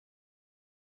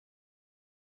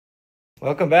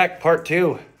Welcome back, part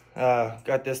two.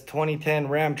 Got this 2010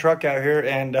 Ram truck out here,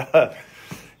 and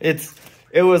it's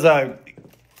the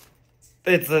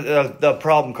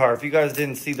problem car. If you guys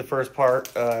didn't see the first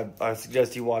part, I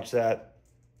suggest you watch that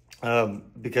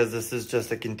because this is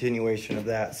just a continuation of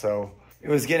that. So it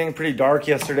was getting pretty dark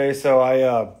yesterday, so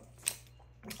I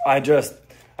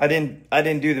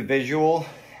didn't do the visual,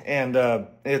 and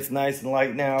it's nice and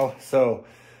light now. So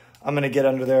I'm gonna get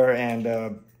under there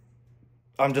and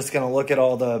I'm just gonna look at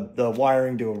all the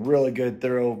wiring, do a really good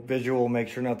thorough visual, make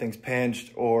sure nothing's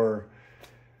pinched or,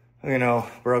 you know,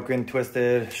 broken,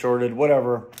 twisted, shorted,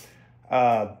 whatever.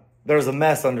 There's a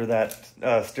mess under that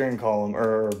steering column,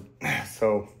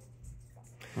 so.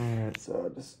 All right,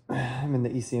 so I'm in the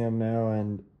ECM now,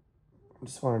 and I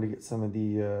just wanted to get some of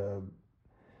the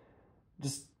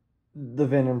just the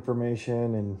VIN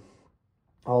information and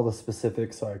all the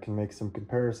specifics so I can make some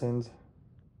comparisons.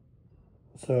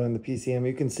 So in the PCM,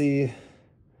 you can see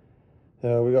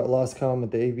we got lost comm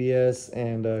with the ABS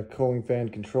and cooling fan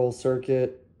control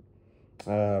circuit.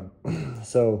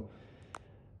 So,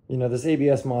 you know, this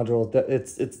ABS module,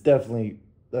 it's definitely,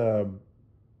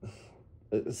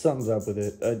 something's up with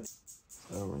it.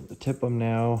 So we're to tip them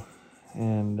now,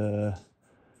 and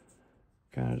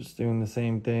kind of just doing the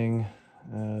same thing,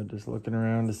 just looking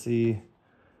around to see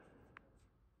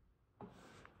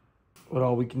what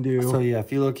all we can do. So yeah,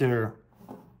 if you look here,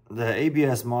 the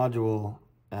ABS module,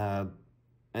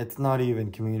 it's not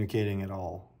even communicating at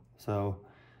all. So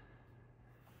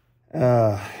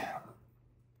I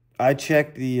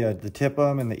checked the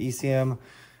TIPM and the ECM.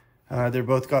 They're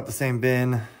both got the same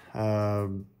bin.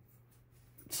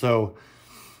 So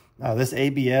this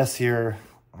ABS here,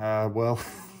 well,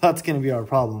 that's going to be our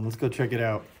problem. Let's go check it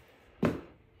out.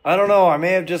 I don't know. I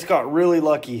may have just got really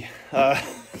lucky.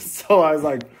 So I was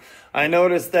like, I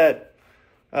noticed that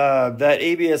that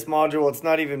ABS module, it's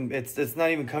not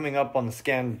even coming up on the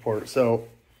scan report. So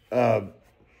so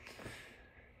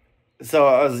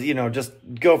I was, you know, just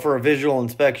go for a visual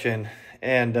inspection,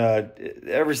 and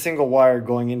every single wire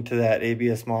going into that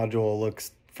ABS module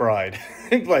looks fried.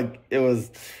 Like it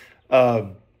was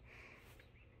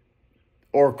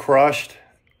or crushed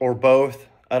or both.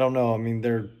 I don't know. I mean,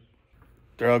 they're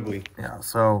ugly. Yeah,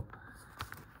 so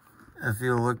if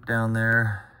you look down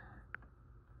there,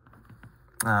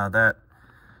 that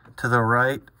to the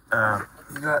right,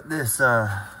 you got this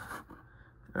right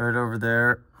over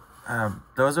there.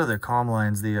 Those are the comm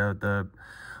lines, the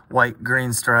white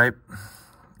green stripe,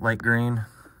 light green,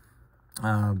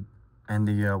 and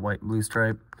the white blue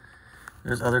stripe.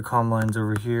 There's other comm lines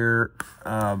over here.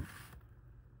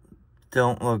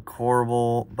 Don't look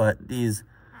horrible, but these,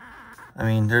 I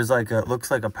mean, there's like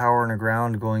looks like a power and a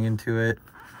ground going into it,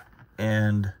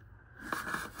 and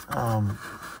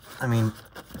I mean,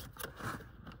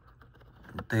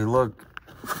 they look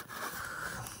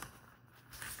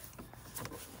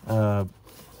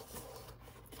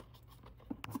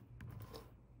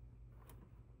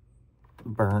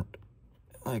burnt,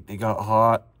 like they got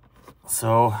hot,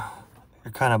 so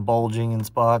they're kind of bulging in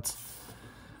spots.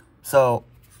 So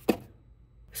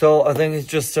I think it's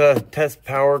just test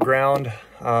power ground.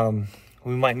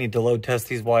 We might need to load test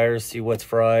these wires, see what's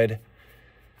fried.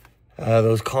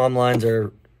 Those comm lines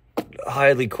are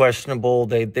highly questionable.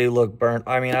 They look burnt.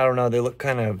 I mean, I don't know, they look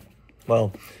kind of,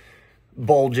 well,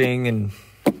 bulging, and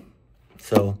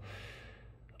so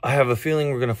I have a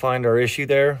feeling we're gonna find our issue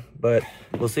there, but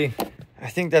we'll see. I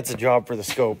think that's a job for the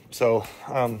scope. So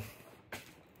yeah,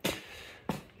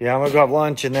 I'm gonna go have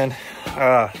lunch, and then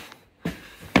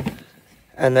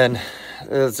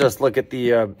let's just look at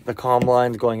the comm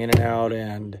lines going in and out,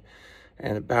 and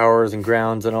the powers and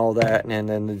grounds and all that, and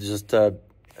then just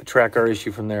track our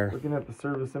issue from there. Looking at the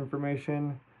service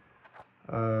information,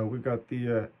 we've got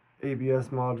the ABS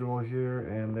module here,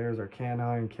 and there's our can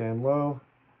high and can low.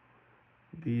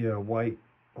 The white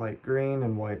light green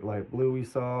and white light blue we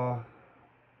saw.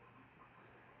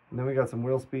 And then we got some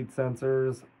wheel speed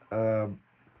sensors.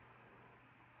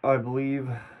 I believe,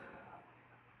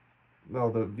 well,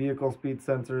 the vehicle speed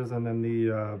sensors, and then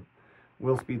the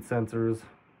wheel speed sensors.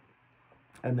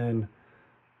 And then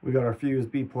we got our fuse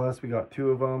B+, we got 2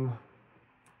 of them,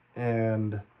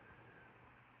 and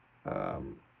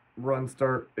run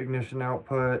start ignition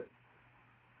output,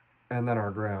 and then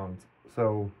our grounds.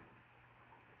 So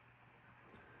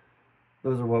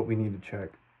those are what we need to check.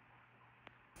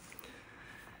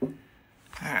 All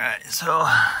right, so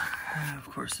of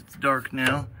course it's dark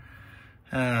now.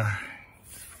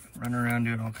 Running around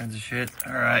doing all kinds of shit.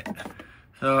 All right,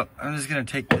 so I'm just gonna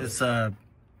take this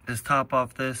this top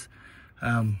off this.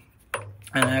 And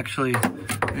actually,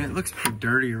 I mean, it looks pretty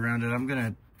dirty around it. I'm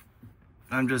gonna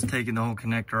I'm just taking the whole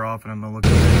connector off and I'm gonna look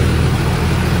at it.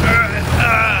 All right,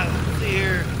 let's see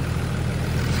here.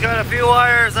 It's got a few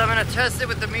wires. I'm gonna test it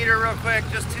with the meter real quick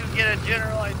just to get a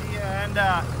general idea. And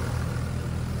I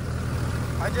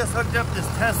just hooked up this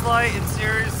test light in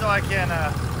series so I can,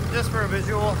 just for a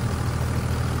visual.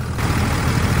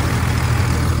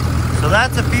 So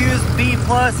that's a fused B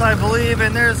plus, I believe,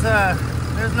 and there's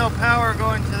no power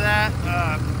going to that.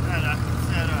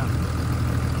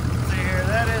 Let's see here,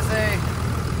 that is a,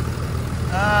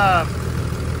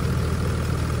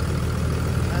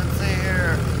 let's see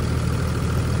here.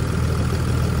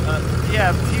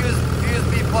 Yeah,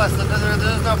 fused B plus. So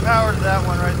there's no power to that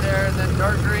one right there. And then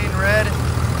dark green, red.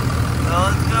 So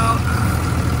let's go.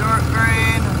 Dark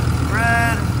green,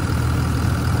 red.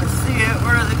 I see it.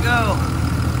 Where does it go?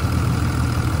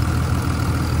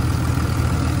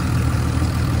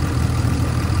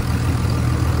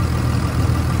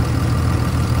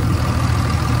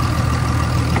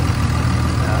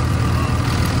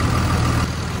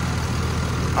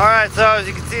 All right. So as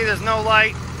you can see, there's no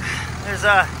light. There's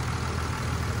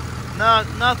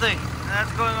nothing.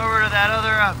 That's going over to that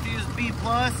other fused B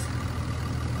plus.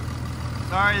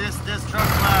 Sorry, this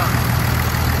truck's loud.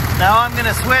 Now I'm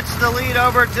gonna switch the lead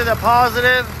over to the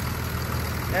positive,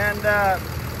 and that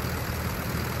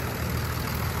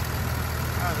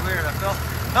was weird. I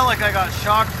felt like I got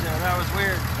shocked there. That was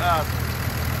weird.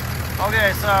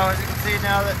 Okay, so as you can see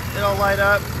now that it'll light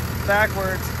up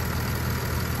backwards.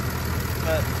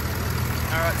 But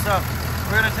all right, so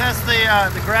we're gonna test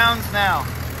the grounds now.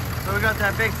 So we got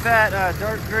that big fat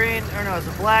dark green, or no, it's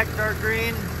a black dark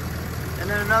green, and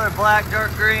then another black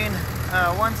dark green.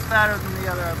 One's fatter than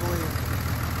the other, I believe.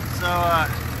 So,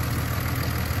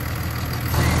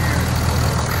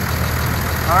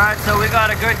 all right, so we got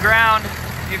a good ground.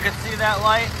 You can see that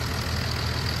light,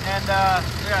 and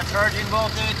yeah, charging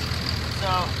voltage.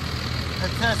 So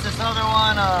let's test this other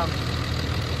one. I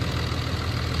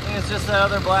think it's just that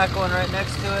other black one right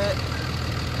next to it,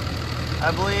 I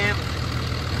believe.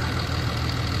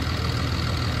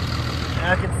 And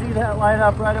I can see that light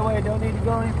up right away. Don't need to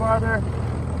go any farther.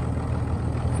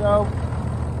 So,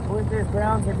 I believe these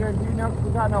grounds are good.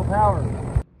 We got no power.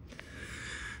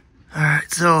 All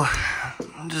right, so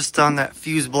I'm just on that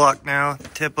fuse block now,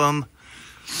 TIPM.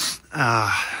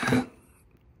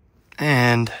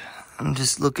 And I'm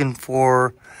just looking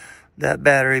for that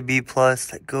battery B plus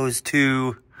that goes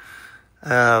to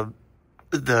the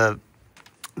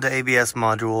ABS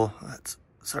module.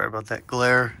 Sorry about that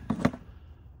glare.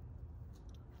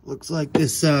 Looks like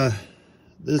this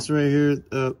this right here,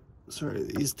 sorry,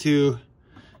 these two,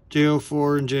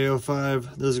 J04 and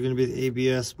J05, those are going to be the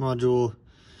ABS module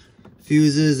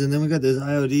fuses. And then we got this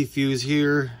IOD fuse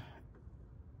here.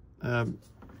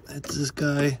 That's this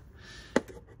guy.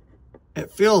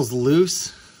 It feels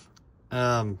loose.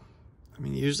 I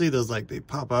mean, usually those, like, they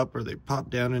pop up or they pop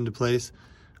down into place.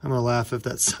 I'm gonna laugh if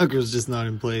that sucker's just not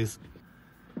in place.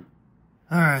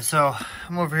 All right, so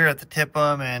I'm over here at the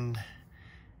TIPM, and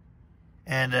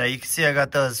you can see I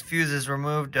got those fuses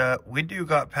removed. We do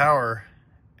got power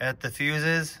at the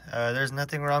fuses. There's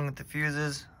nothing wrong with the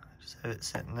fuses. Just have it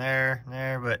sitting there,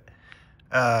 but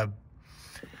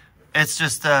it's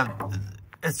just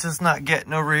not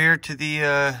getting over here to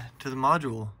the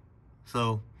module.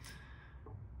 So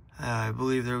I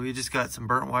believe we just got some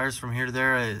burnt wires from here to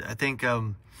there. I think, as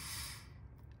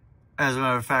a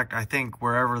matter of fact, I think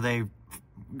wherever they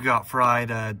got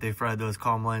fried, they fried those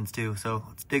comm lines too. So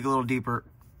let's dig a little deeper.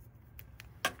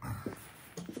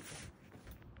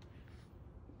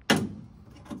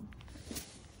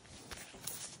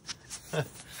 Well,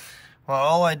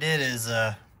 all I did is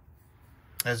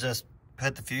just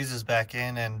put the fuses back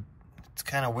in, and it's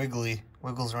kind of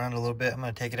wiggles around a little bit. I'm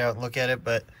gonna take it out and look at it,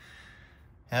 but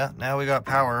yeah, now we got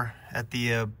power at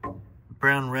the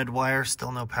brown red wire.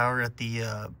 Still no power at the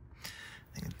I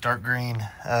think dark green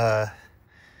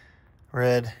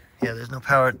red. Yeah, there's no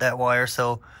power at that wire.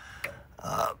 So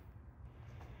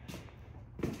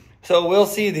we'll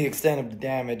see the extent of the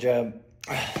damage. I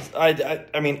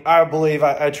mean,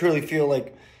 I truly feel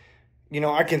like, you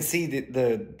know, I can see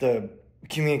the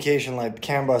communication, like the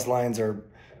CAN bus lines are,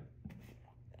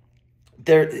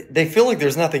 they feel like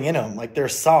there's nothing in them, like they're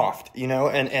soft, you know,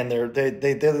 and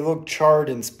they look charred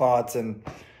in spots, and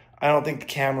I don't think the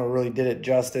camera really did it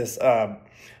justice.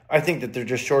 I think that they're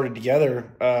just shorted together,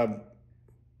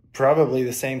 probably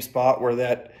the same spot where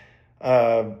that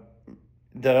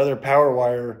other power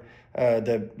wire,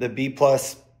 the B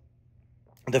plus,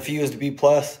 the fused B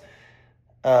plus,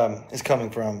 is coming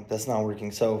from. That's not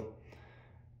working. So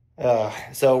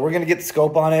we're gonna get the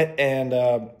scope on it, and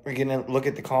we're gonna look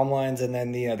at the comm lines, and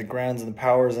then the grounds and the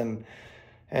powers, and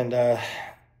and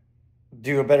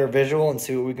do a better visual and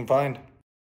see what we can find.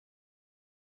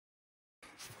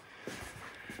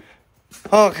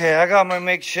 Okay, I got my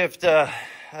makeshift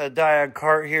diag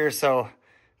cart here, so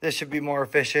this should be more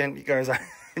efficient. You guys,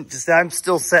 I'm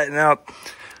still setting up.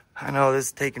 I know this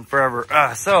is taking forever.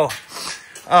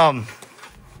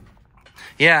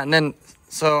 Yeah, and then,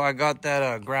 so I got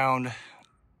that ground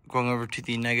going over to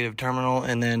the negative terminal,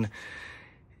 and then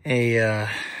a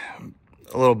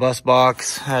little bus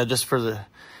box just for the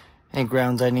any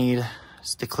grounds I need,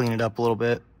 just to clean it up a little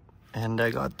bit. And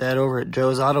I got that over at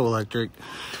Joe's Auto Electric.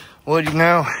 Well, you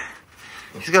know,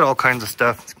 he's got all kinds of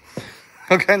stuff,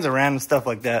 all kinds of random stuff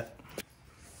like that.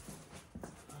 I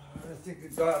think we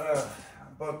got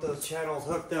both those channels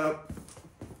hooked up.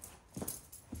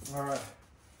 All right.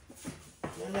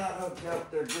 They're not hooked up,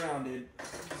 they're grounded.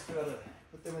 Just gotta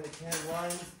put them in the can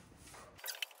line.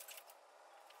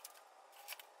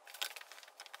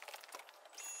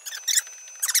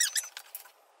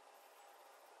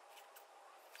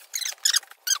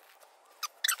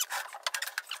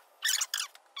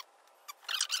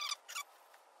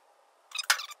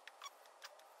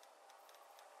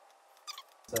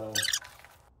 So, let's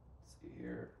see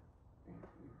here.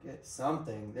 Get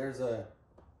something. There's a,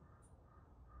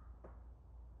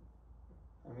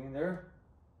 I mean,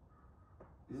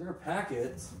 these are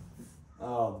packets.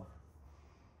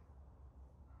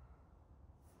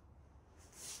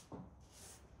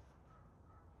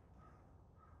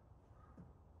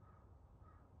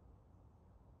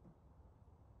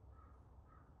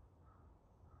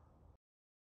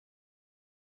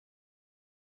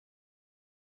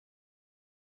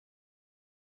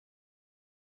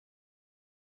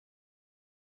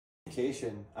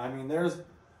 I mean, there's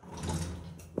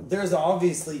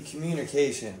obviously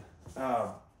communication.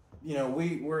 You know,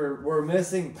 we're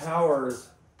missing powers.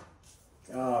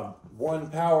 One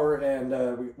power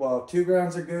and well, 2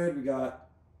 grounds are good. We got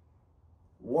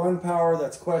 1 power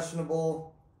that's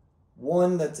questionable,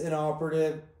 1 that's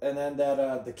inoperative, and then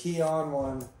that the key on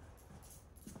one.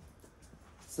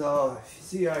 So if you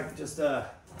see, I just so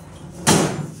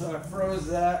I froze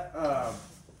that.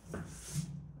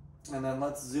 And then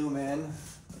let's zoom in.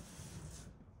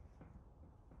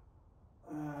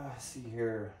 See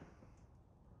here.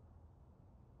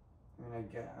 I mean,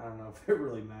 I don't know if it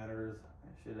really matters. I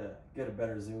should get a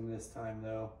better zoom this time,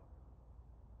 though.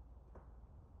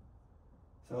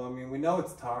 So, I mean, we know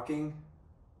it's talking.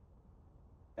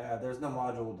 There's no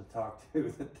module to talk to.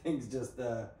 The thing's just,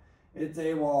 it's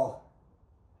AWOL.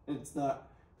 It's not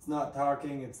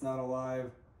talking. It's not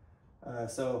alive.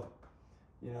 So,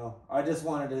 you know, I just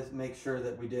wanted to make sure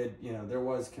that we did, you know, there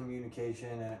was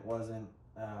communication and it wasn't,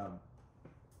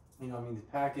 you know, I mean, the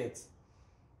packets,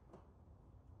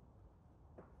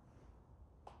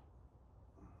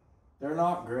 they're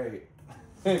not great,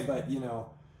 but, you know,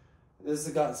 this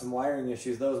has got some wiring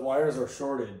issues. Those wires are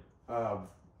shorted. And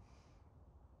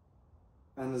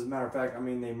as a matter of fact, I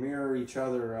mean, they mirror each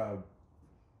other,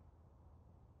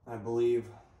 I believe.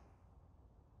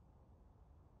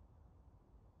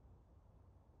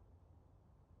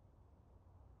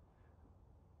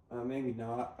 Maybe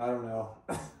not. I don't know.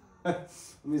 Let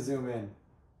me zoom in.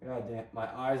 God damn, my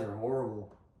eyes are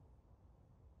horrible.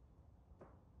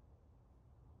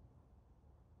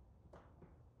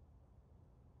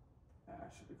 I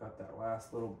should have got that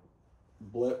last little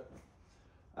blip.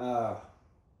 I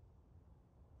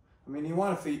mean, you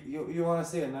want to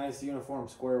see a nice uniform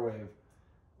square wave.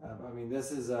 I mean,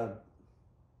 this is a.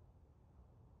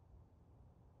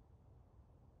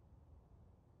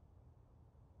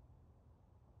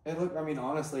 I mean,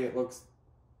 honestly, it looks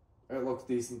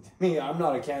decent to me. I'm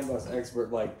not a CAN bus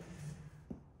expert. Like,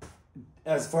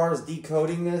 as far as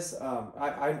decoding this,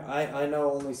 I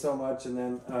know only so much, and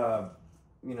then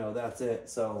you know, that's it.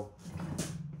 So,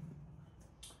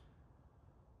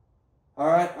 all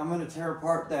right, I'm gonna tear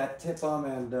apart that TIPM,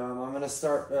 and I'm gonna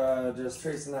start just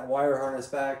tracing that wire harness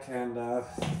back and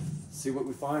see what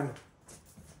we find.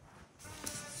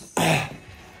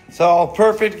 So,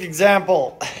 perfect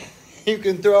example. You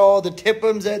can throw all the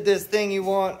TIPMs at this thing you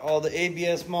want, all the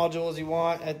ABS modules you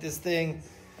want at this thing.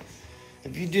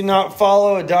 If you do not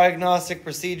follow a diagnostic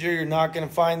procedure, you're not going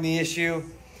to find the issue,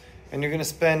 and you're going to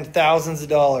spend thousands of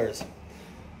dollars.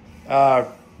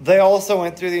 They also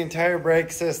went through the entire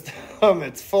brake system.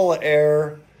 It's full of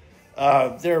error.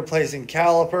 They're replacing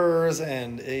calipers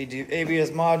and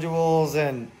ABS modules,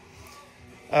 and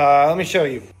let me show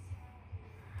you.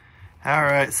 All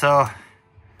right, so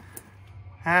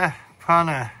upon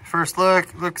a first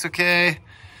look, looks okay.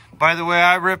 By the way,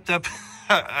 I ripped up,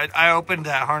 I opened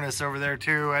that harness over there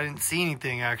too. I didn't see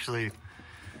anything actually.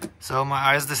 So my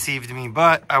eyes deceived me,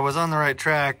 but I was on the right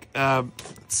track. Let's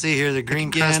see here, the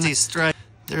green crusty stripe.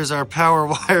 There's our power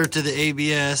wire to the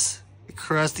ABS.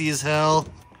 Crusty as hell.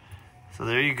 So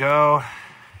there you go.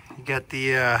 You got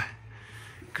the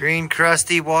green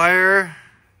crusty wire.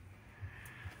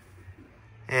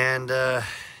 And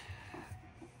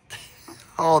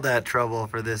all that trouble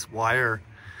for this wire.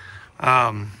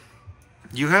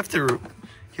 You have to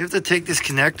take this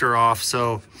connector off,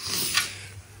 so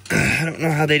I don't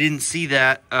know how they didn't see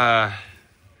that. I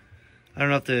don't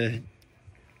know if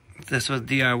this was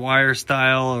DIY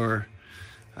style or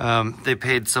they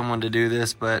paid someone to do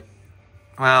this, but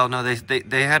well, no,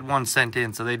 they had one sent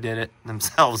in, so they did it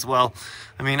themselves. Well,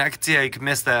 I mean, I could see how you could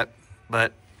miss that,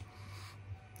 but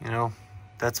you know,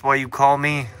 that's why you call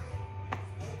me.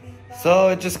 So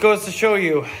it just goes to show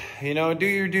you, you know, do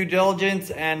your due diligence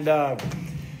and,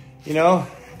 you know,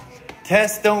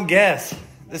 test, don't guess.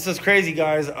 This is crazy,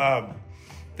 guys. I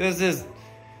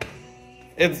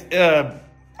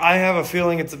have a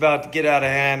feeling it's about to get out of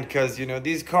hand because, you know,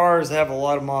 these cars have a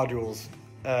lot of modules.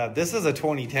 This is a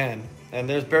 2010, and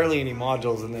there's barely any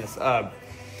modules in this.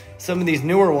 Some of these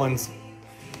newer ones,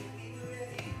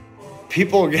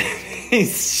 people are getting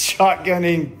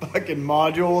shotgunning fucking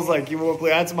modules like you won't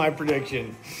believe. That's my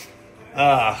prediction.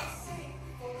 I'm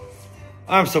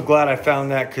so glad I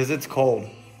found that because it's cold.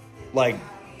 Like,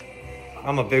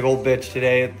 I'm a big old bitch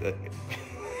today.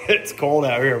 It's cold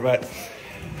out here, but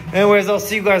anyways, I'll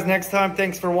see you guys next time.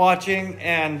 Thanks for watching,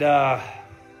 and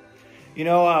you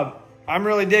know, I'm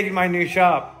really digging my new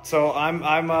shop, so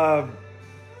I'm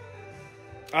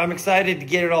excited to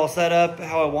get it all set up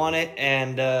how I want it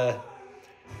and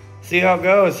see how it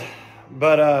goes.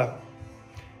 But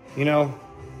you know,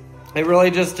 it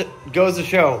really just goes to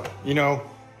show, you know,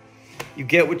 you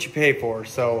get what you pay for.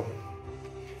 So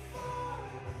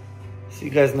see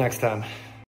you guys next time.